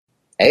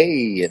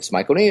Hey, it's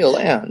Mike O'Neill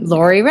and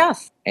Lori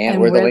Ruff.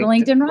 And we're the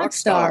LinkedIn Rock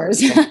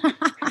Stars.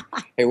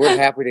 Hey, we're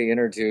happy to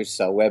introduce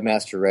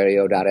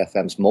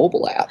WebmasterRadio.fm's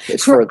mobile app.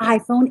 It's for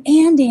iPhone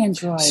and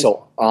Android.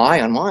 So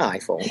I on my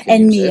iPhone can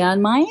and use me it.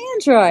 on my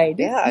Android.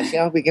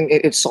 Yeah, we can.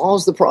 It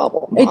solves the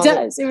problem. It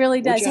does. It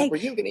really does. Which app are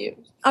you going to use?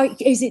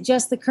 Is it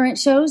just the current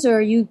shows, or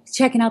are you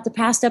checking out the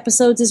past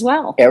episodes as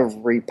well?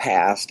 Every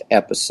past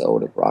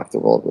episode of Rock the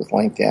World with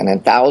LinkedIn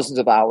and thousands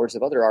of hours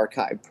of other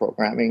archived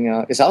programming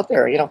is out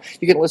there. You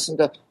can listen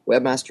to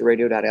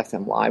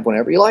WebmasterRadio.fm live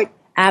whenever you like.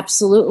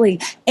 Absolutely.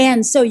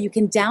 And so you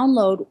can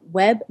download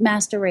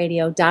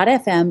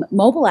WebmasterRadio.fm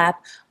mobile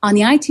app on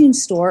the iTunes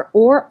Store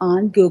or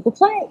on Google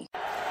Play.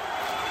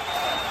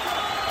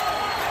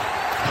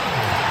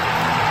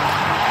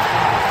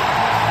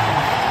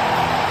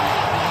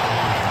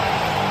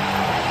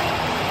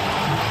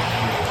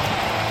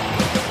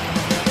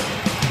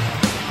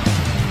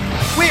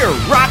 We're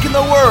rocking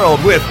the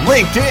world with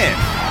LinkedIn.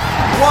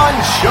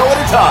 One show at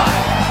a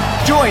time.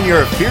 Join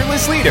your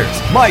fearless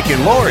leaders, Mike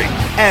and Lori,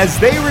 as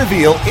they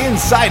reveal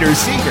insider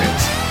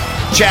secrets.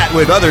 Chat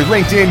with other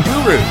LinkedIn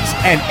gurus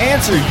and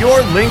answer your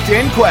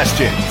LinkedIn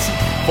questions.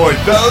 For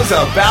those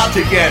about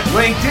to get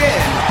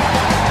LinkedIn,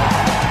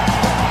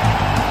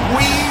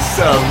 we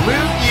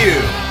salute you.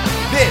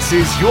 This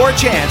is your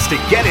chance to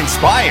get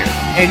inspired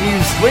and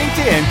use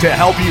LinkedIn to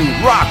help you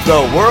rock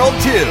the world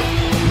too.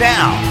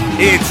 Now,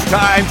 it's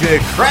time to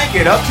crank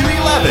it up to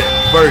 11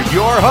 for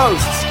your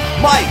hosts,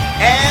 Mike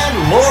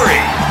and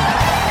Lori.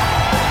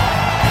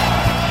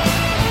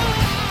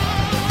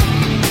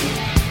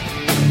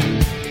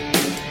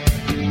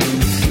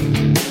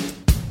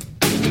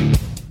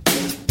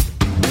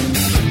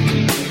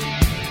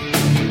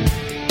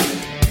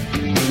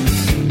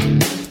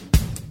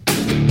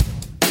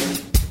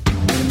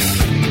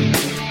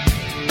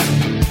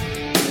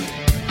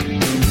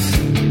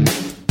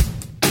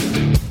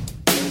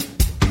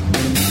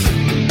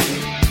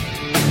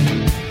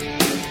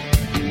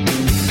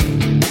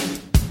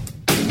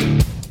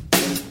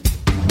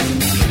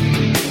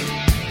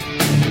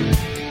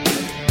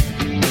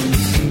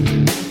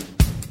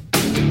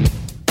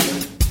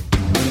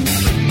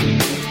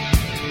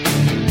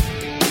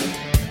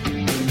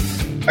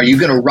 Are you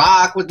going to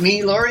rock with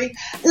me, Lori?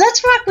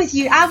 Let's rock with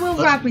you. I will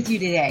rock with you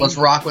today. Let's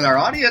rock with our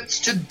audience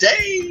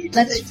today.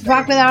 Let's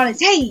rock with our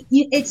audience. Hey,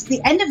 it's the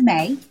end of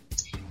May,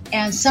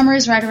 and summer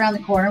is right around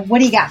the corner. What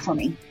do you got for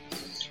me?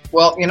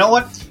 Well, you know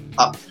what?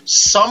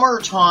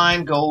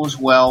 Summertime goes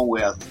well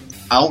with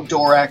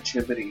outdoor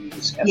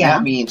activities, and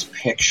that means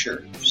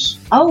pictures.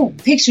 Oh,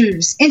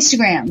 pictures.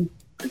 Instagram.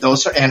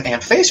 Those are, and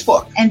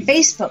Facebook. And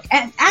Facebook.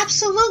 And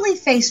absolutely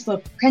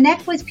Facebook.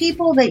 Connect with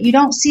people that you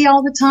don't see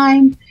all the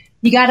time.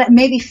 You got it.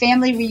 Maybe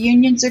family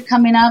reunions are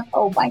coming up.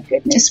 Oh my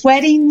goodness.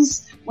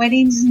 Weddings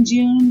in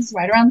June,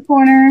 right around the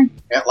corner.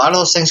 Yeah, a lot of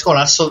those things going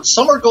on. So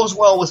summer goes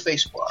well with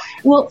Facebook.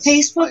 Well,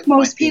 Facebook,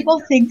 most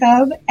people think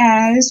of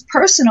as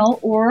personal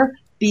or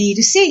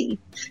B2C.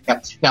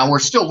 Yeah. Now we're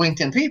still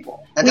LinkedIn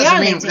people. That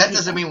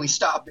doesn't mean we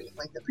stop being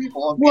LinkedIn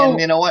people. Well,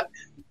 and you know what?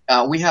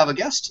 We have a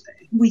guest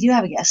today. We do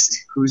have a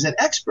guest who's an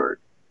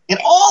expert in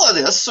all of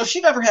this, so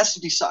she never has to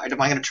decide, am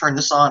I going to turn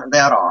this on or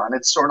that on?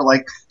 It's sort of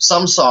like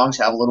some songs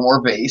have a little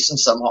more bass and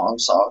some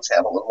songs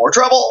have a little more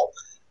treble.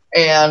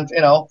 And,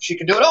 she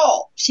can do it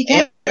all. She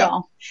can do it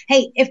all.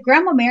 Hey, if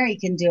Grandma Mary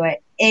can do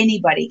it,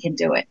 anybody can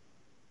do it.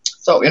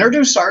 So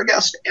introduce our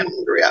guest,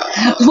 Andrea.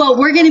 Well,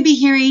 we're going to be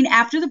hearing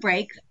after the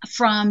break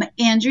from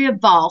Andrea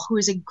Ball, who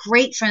is a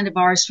great friend of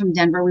ours from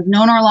Denver. We've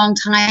known her a long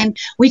time.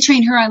 We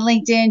trained her on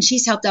LinkedIn.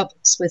 She's helped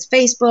us with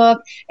Facebook.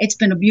 It's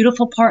been a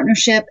beautiful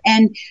partnership.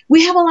 And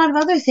we have a lot of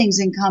other things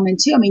in common,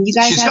 too. I mean, you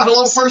guys She's got a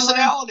little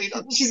personality,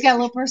 doesn't she? She's got a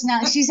little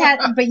personality.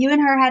 But you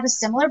and her had a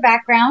similar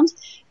background.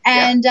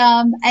 And,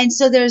 and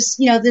so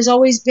there's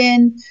always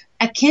been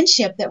a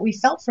kinship that we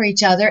felt for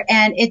each other.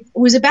 And it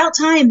was about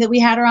time that we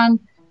had her on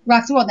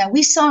Rock the World. Now,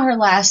 we saw her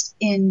last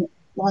in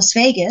Las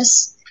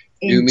Vegas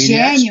in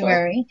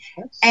January,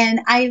 and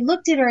I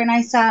looked at her and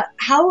I thought,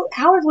 how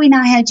have we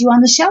not had you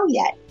on the show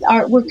yet?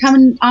 We're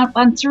coming up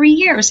on 3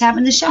 years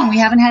having the show, and we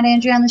haven't had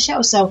Andrea on the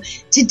show. So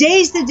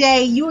today's the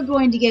day you are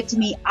going to get to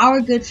meet our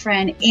good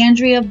friend,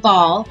 Andrea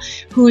Ball,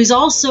 who is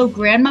also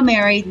Grandma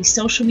Mary, the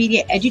social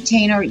media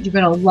edutainer. You're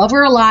going to love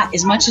her a lot,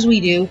 as much as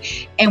we do.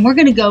 And we're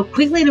going to go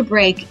quickly to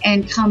break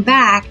and come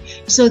back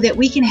so that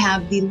we can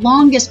have the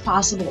longest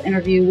possible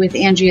interview with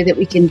Andrea that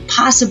we can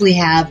possibly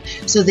have,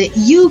 so that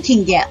you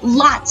can get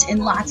lots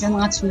and lots and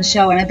lots from the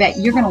show. And I bet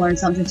you're going to learn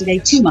something today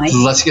too, Mike.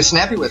 Let's get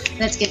snappy with it.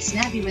 Let's get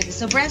snappy with it.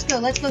 So,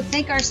 Brasco, let's go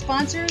thank our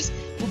sponsors.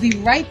 We'll be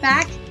right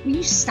back. Will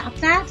you stop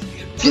that?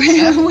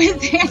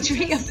 With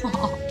Andrea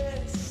Ball.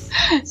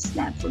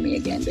 Snap for me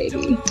again, baby.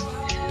 We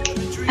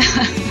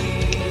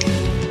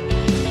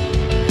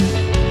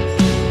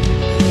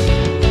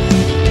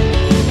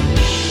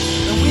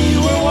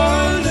were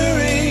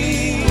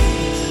wondering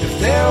if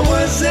there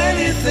was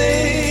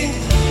anything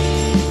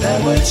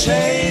that would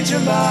change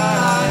your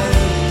mind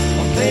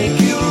or make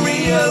you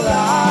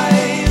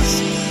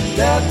realize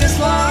that this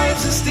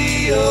life's a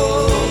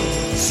steal.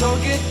 So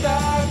get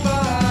back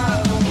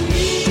behind the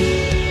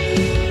wheel.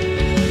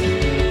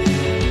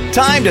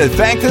 Time to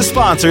thank the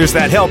sponsors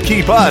that help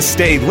keep us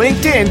stay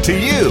linked in to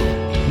you.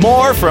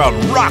 More from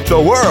Rock the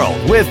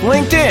World with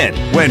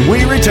LinkedIn when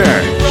we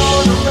return.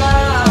 Roll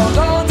around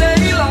all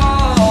day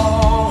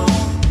long.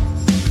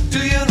 Do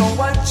you know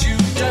what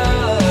you've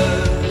done?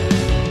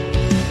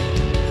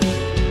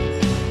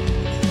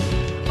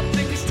 I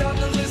think it's time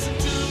to listen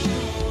to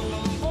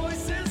the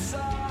voice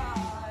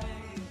inside.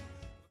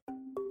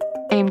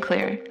 Aim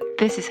clear.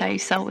 This is how you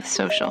sell with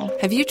social.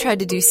 Have you tried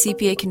to do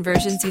CPA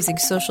conversions using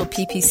social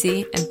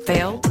PPC and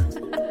failed?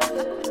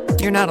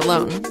 You're not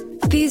alone.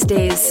 These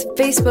days,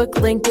 Facebook,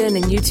 LinkedIn,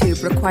 and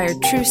YouTube require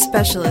true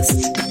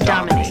specialists to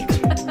dominate.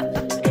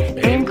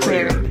 Aim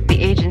Clear,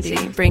 the agency,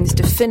 Brings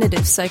definitive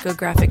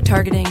psychographic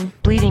targeting,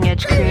 bleeding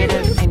edge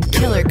creative. and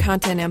killer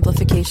content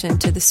amplification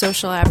to the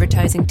social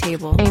advertising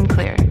table. Aim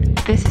Clear.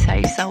 This is how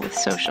you sell with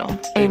social.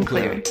 Aim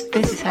Clear.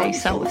 This is how you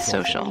sell with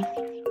social.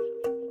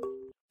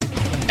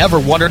 Ever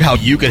wondered how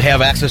you could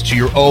have access to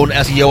your own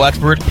SEO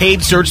expert,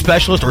 paid search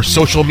specialist, or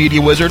social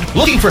media wizard?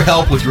 Looking for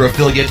help with your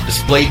affiliate,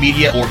 display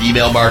media, or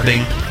email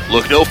marketing?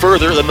 Look no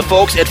further than the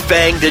folks at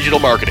Fang Digital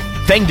Marketing.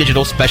 Fang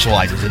Digital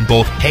specializes in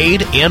both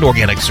paid and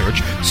organic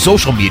search,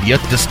 social media,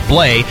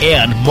 display,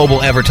 and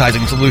mobile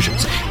advertising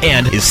solutions,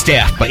 and is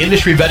staffed by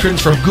industry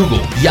veterans from Google,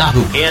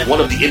 Yahoo, and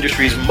one of the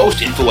industry's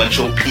most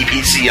influential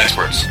PPC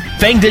experts.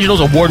 Fang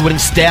Digital's award-winning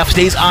staff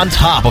stays on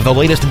top of the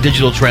latest in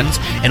digital trends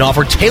and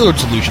offer tailored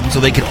solutions so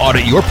they can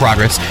audit your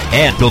progress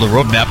and build a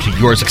roadmap to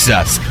your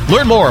success.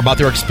 Learn more about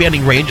their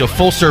expanding range of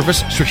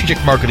full-service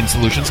strategic marketing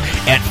solutions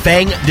at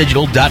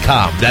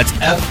fangdigital.com. That's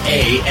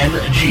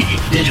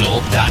F-A-N-G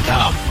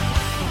digital.com.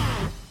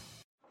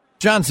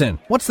 Johnson,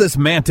 what's this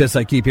mantis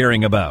I keep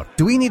hearing about?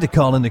 Do we need to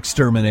call an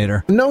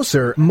exterminator? No,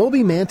 sir.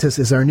 Moby Mantis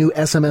is our new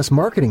SMS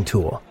marketing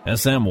tool.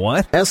 SM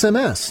what?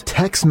 SMS,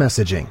 text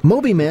messaging.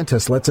 Moby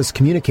Mantis lets us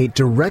communicate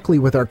directly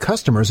with our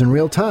customers in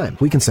real time.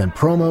 We can send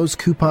promos,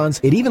 coupons.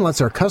 It even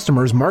lets our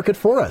customers market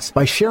for us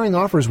by sharing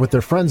offers with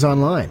their friends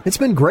online. It's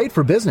been great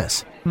for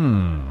business.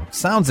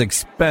 Sounds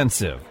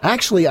expensive.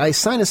 Actually, I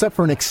signed us up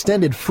for an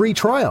extended free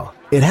trial.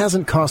 It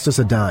hasn't cost us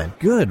a dime.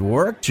 Good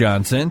work,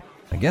 Johnson.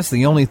 I guess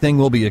the only thing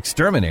we'll be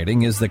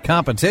exterminating is the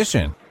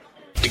competition.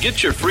 To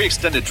get your free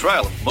extended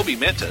trial of Moby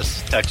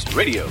Mantis, text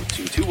radio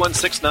to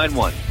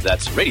 21691.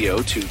 That's radio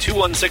to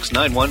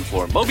 21691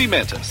 for Moby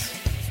Mantis.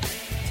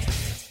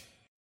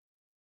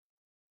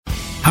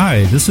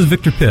 Hi, this is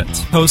Victor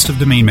Pitts, host of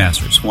Domain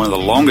Masters, one of the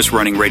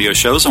longest-running radio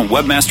shows on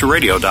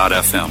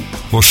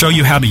webmasterradio.fm. We'll show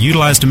you how to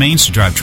utilize domains to drive